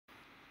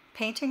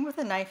Painting with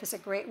a knife is a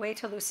great way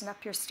to loosen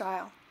up your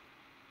style.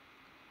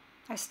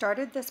 I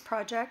started this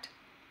project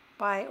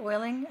by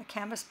oiling a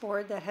canvas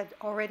board that had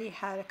already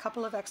had a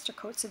couple of extra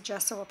coats of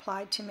gesso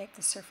applied to make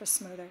the surface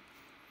smoother.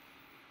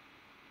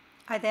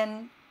 I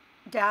then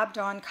dabbed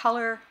on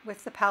color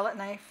with the palette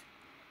knife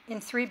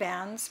in 3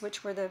 bands,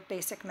 which were the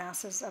basic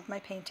masses of my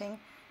painting: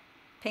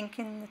 pink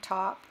in the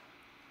top,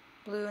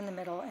 blue in the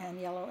middle,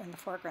 and yellow in the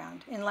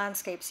foreground. In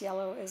landscapes,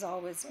 yellow is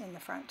always in the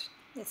front.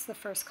 It's the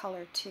first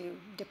color to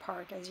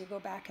depart as you go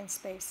back in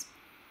space.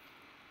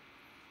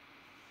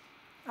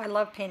 I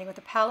love painting with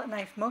a palette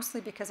knife mostly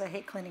because I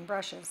hate cleaning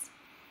brushes.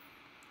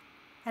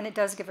 And it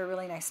does give a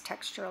really nice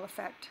textural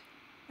effect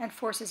and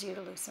forces you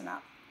to loosen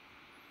up.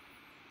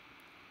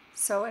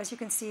 So as you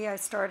can see, I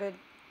started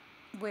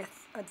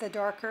with the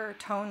darker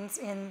tones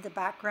in the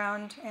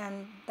background,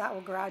 and that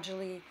will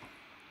gradually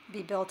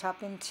be built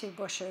up into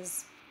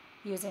bushes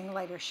using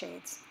lighter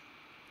shades.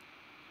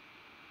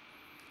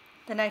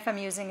 The knife I'm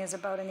using is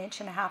about 1.5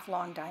 inch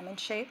long diamond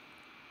shape,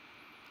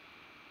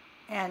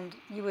 and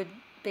you would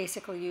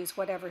basically use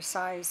whatever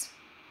size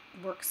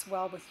works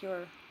well with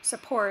your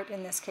support.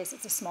 In this case,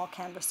 it's a small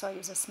canvas, so I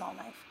use a small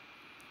knife.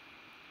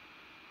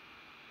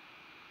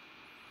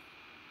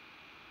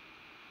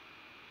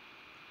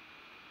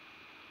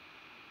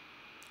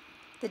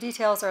 The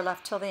details are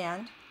left till the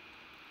end.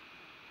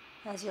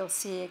 As you'll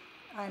see,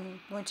 I'm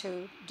going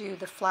to do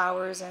the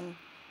flowers and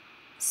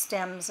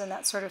stems and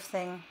that sort of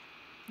thing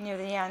near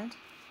the end.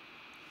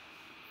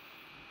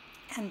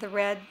 And the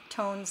red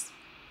tones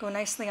go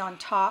nicely on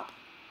top,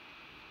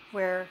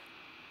 where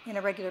in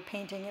a regular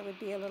painting it would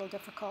be a little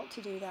difficult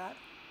to do that.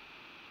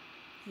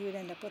 You would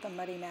end up with a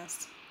muddy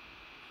mess.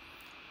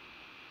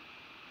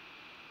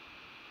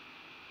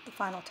 The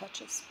final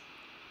touches.